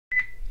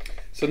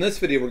So in this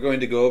video we're going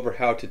to go over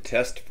how to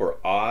test for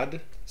odd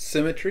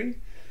symmetry.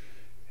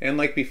 And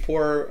like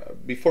before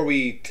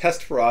we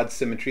test for odd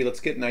symmetry,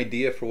 let's get an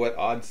idea for what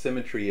odd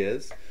symmetry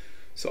is.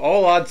 So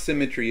all odd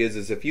symmetry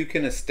is if you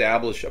can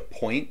establish a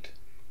point,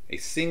 a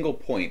single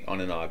point on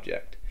an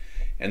object,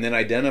 and then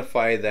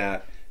identify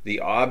that the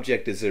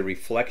object is a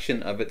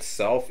reflection of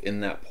itself in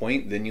that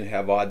point, then you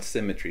have odd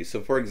symmetry.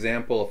 So for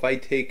example, if I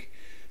take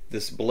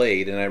this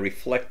blade and I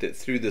reflect it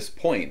through this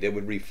point, it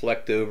would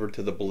reflect over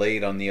to the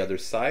blade on the other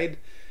side,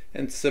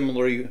 and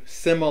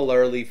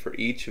similarly for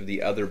each of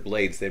the other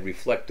blades, they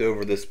reflect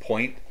over this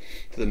point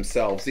to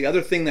themselves. The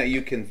other thing that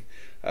you can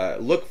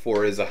look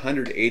for is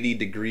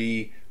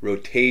 180-degree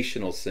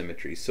rotational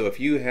symmetry. So if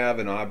you have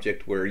an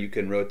object where you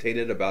can rotate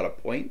it about a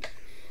point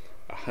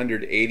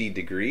 180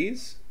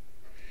 degrees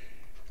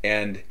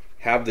and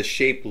have the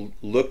shape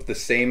look the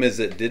same as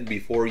it did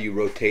before you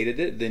rotated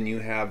it, then you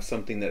have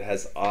something that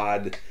has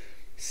odd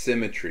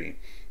symmetry.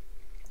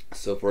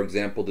 So for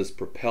example, this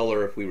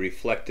propeller, if we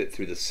reflect it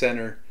through the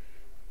center,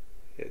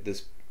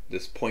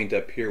 this point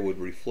up here would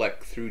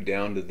reflect through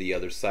down to the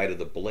other side of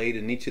the blade,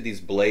 and each of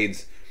these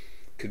blades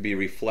could be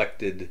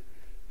reflected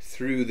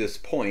through this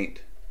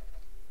point,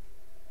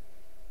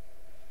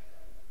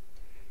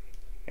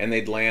 and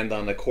they'd land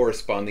on the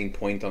corresponding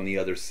point on the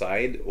other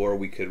side, or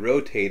we could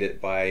rotate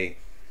it by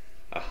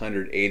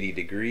 180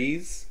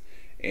 degrees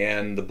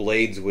and the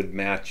blades would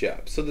match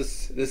up. So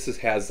this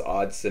has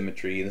odd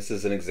symmetry, and this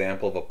is an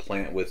example of a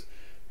plant with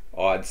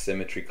odd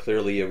symmetry.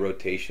 Clearly a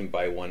rotation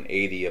by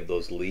 180 of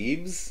those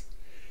leaves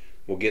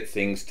will get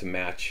things to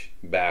match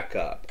back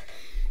up.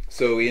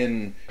 So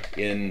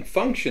in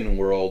function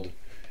world,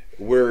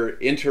 we're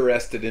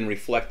interested in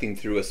reflecting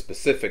through a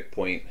specific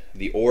point,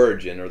 the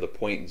origin, or the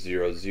point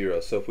 0,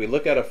 0. So if we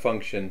look at a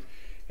function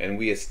and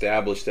we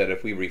establish that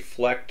if we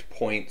reflect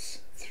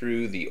points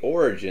through the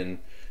origin,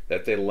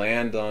 that they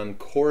land on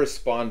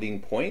corresponding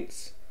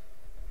points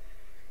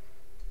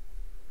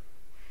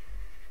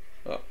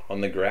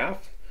on the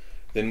graph,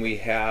 then we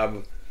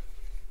have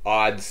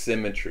odd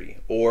symmetry.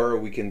 Or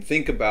we can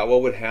think about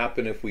what would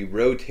happen if we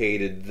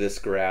rotated this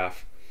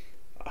graph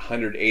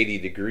 180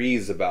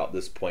 degrees about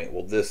this point.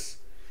 Well, this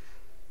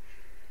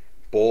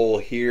bowl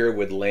here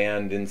would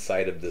land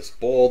inside of this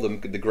bowl. The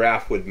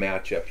graph would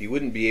match up. You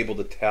wouldn't be able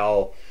to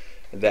tell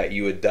that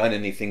you had done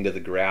anything to the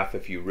graph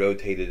if you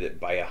rotated it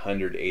by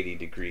 180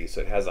 degrees.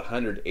 So it has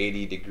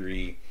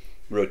 180-degree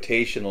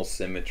rotational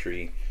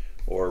symmetry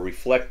or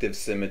reflective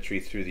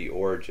symmetry through the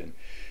origin.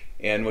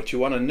 And what you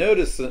want to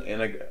notice in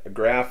a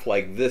graph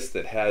like this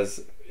that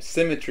has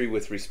symmetry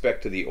with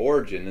respect to the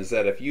origin is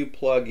that if you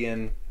plug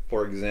in,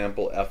 for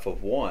example, f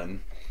of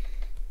 1,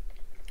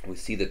 we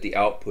see that the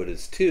output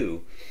is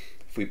 2.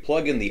 If we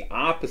plug in the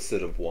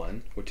opposite of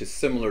 1, which is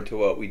similar to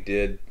what we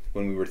did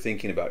when we were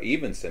thinking about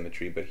even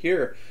symmetry, but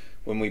here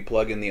when we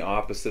plug in the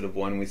opposite of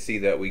 1, we see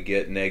that we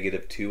get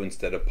 -2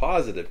 instead of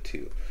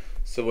 +2.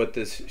 So what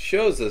this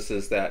shows us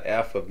is that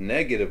f of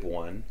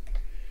 -1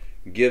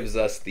 gives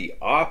us the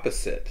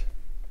opposite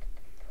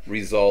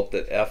result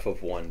that f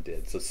of 1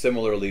 did. So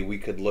similarly, we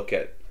could look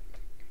at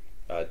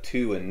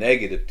 2 and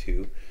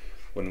 -2.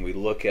 When we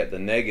look at the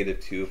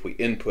 -2, if we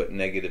input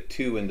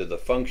 -2 into the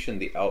function,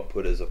 the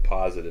output is a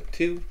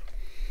 +2.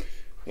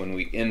 When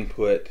we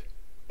input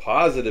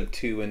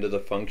 +2 into the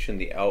function,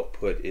 the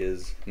output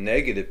is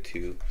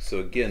 -2. So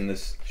again,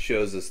 this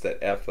shows us that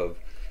f of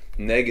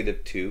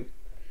 -2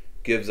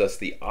 gives us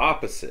the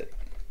opposite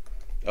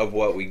of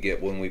what we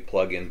get when we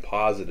plug in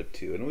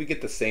 +2. And we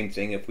get the same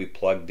thing if we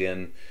plugged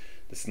in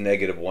this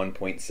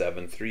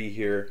 -1.73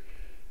 here.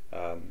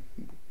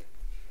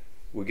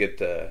 We get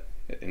the,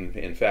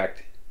 in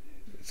fact,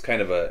 it's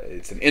kind of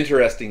it's an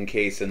interesting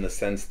case in the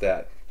sense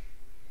that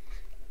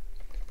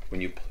when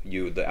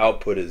the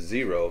output is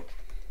 0,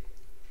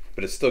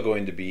 but it's still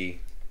going to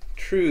be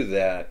true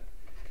that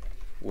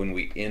when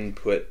we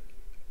input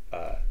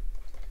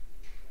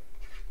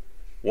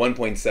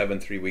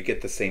 1.73, we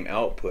get the same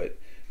output,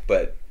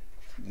 but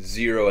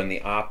 0 and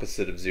the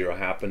opposite of 0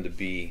 happen to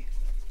be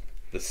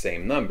the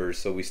same numbers,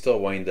 so we still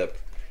wind up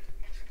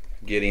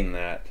getting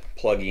that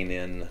plugging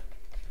in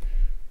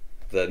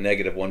the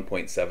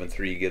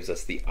 -1.73 gives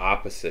us the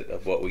opposite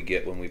of what we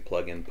get when we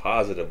plug in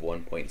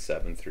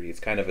 +1.73. It's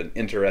kind of an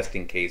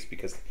interesting case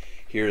because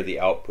here the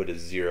output is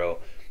 0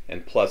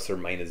 and plus or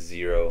minus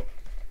 0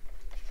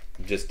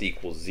 just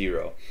equals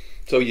 0.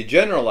 So you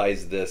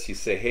generalize this, you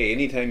say, hey,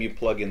 anytime you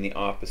plug in the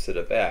opposite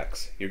of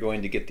x, you're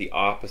going to get the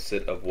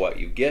opposite of what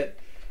you get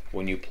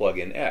when you plug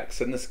in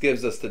x. And this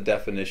gives us the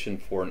definition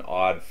for an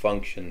odd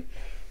function,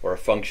 or a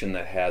function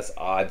that has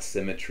odd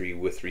symmetry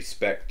with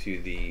respect to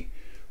the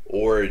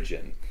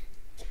origin.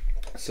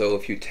 So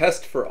if you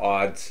test for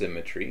odd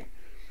symmetry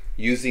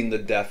using the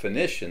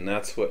definition,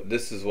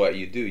 this is what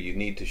you do. You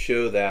need to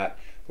show that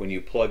when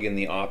you plug in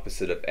the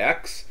opposite of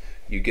x,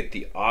 you get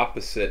the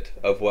opposite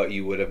of what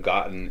you would have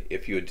gotten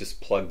if you had just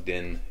plugged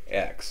in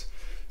x.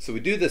 So we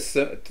do this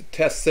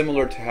test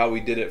similar to how we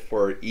did it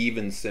for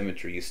even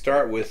symmetry. You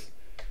start with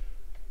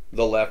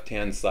the left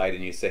hand side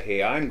and you say,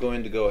 hey, I'm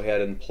going to go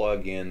ahead and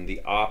plug in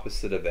the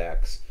opposite of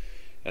x,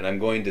 And I'm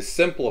going to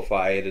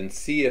simplify it and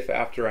see if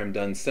after I'm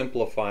done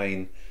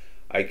simplifying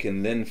I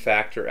can then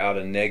factor out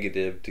a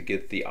negative to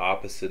get the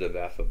opposite of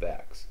f of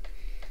x.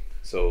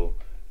 So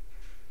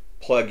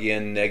plug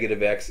in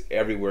negative x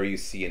everywhere you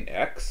see an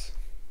x.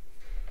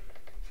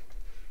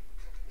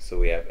 So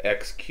we have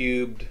x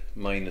cubed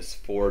minus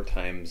 4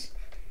 times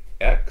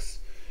x.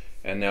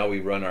 And now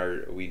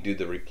we do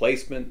the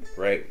replacement,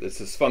 right? This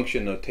is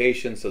function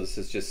notation, so this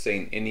is just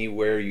saying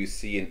anywhere you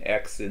see an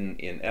x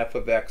in f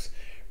of x,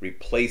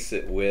 replace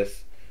it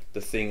with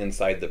the thing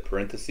inside the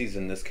parentheses,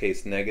 in this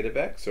case negative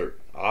x, or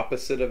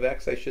opposite of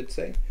x I should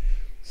say.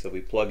 So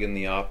we plug in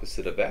the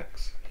opposite of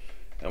x,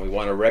 and we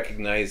want to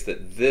recognize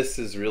that this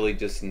is really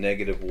just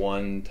negative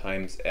 1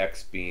 times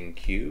x being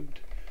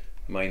cubed,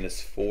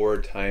 minus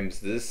 4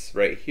 times this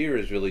right here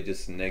is really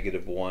just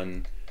negative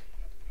 1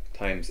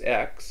 times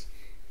x.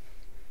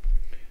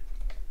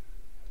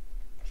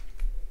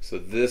 So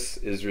this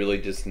is really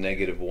just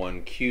negative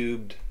 1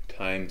 cubed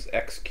times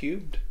x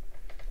cubed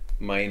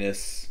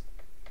minus,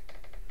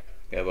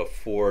 we have a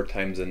 4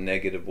 times a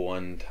negative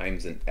 1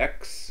 times an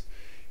x.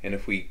 And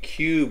if we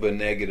cube a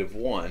negative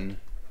 1,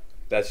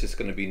 that's just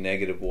going to be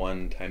negative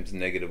 1 times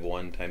negative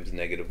 1 times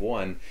negative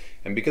 1.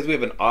 And because we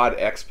have an odd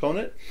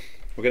exponent,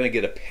 we're going to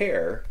get a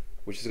pair,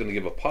 which is going to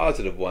give a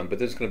positive 1, but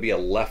there's going to be a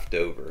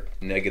leftover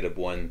negative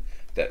 1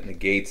 that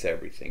negates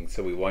everything.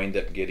 So we wind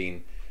up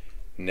getting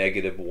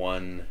negative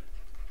 1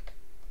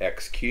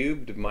 x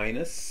cubed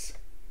minus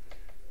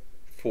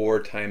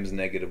 4 times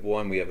negative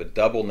 1. We have a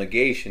double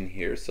negation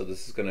here, so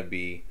this is going to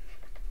be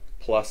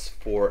plus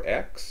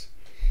 4x.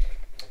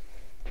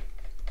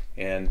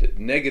 And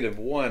negative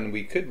 1,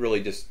 we could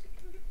really just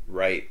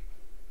write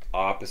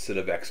opposite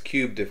of x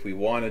cubed if we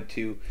wanted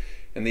to.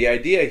 And the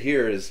idea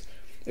here is,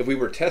 if we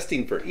were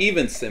testing for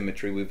even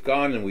symmetry, we've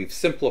gone and we've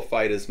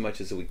simplified as much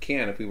as we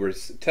can. If we were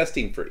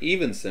testing for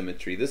even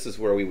symmetry, this is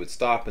where we would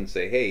stop and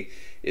say, hey,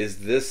 is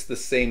this the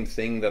same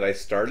thing that I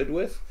started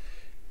with?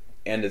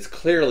 And it's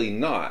clearly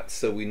not,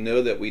 so we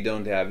know that we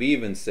don't have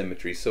even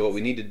symmetry. So what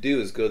we need to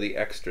do is go the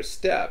extra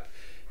step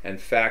and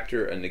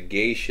factor a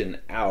negation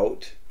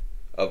out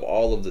of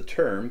all of the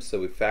terms.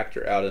 So we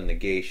factor out a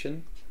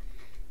negation.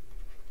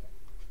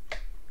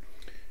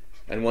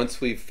 And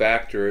once we've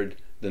factored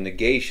the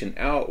negation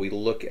out, we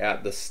look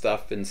at the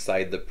stuff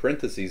inside the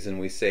parentheses and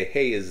we say,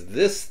 hey, is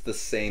this the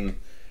same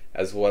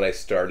as what I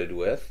started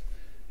with?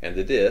 And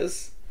it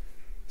is.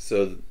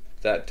 So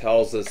that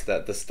tells us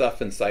that the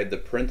stuff inside the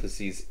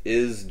parentheses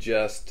is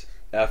just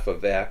f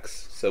of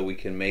x, so we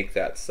can make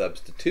that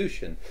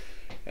substitution.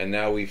 And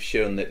now we've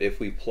shown that if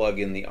we plug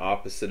in the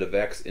opposite of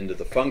x into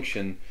the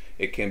function,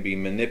 it can be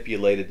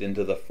manipulated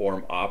into the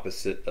form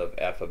opposite of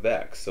f of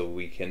x. So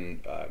we can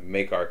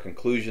make our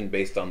conclusion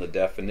based on the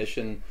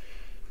definition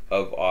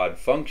of odd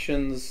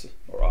functions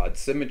or odd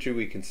symmetry.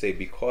 We can say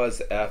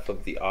because f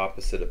of the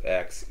opposite of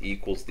x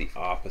equals the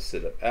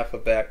opposite of f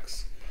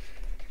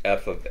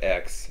of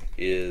x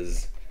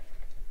is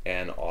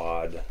an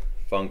odd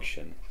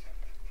function.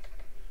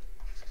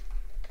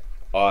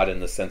 Odd in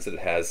the sense that it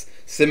has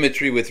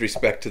symmetry with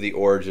respect to the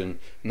origin,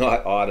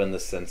 not odd in the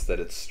sense that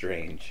it's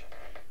strange.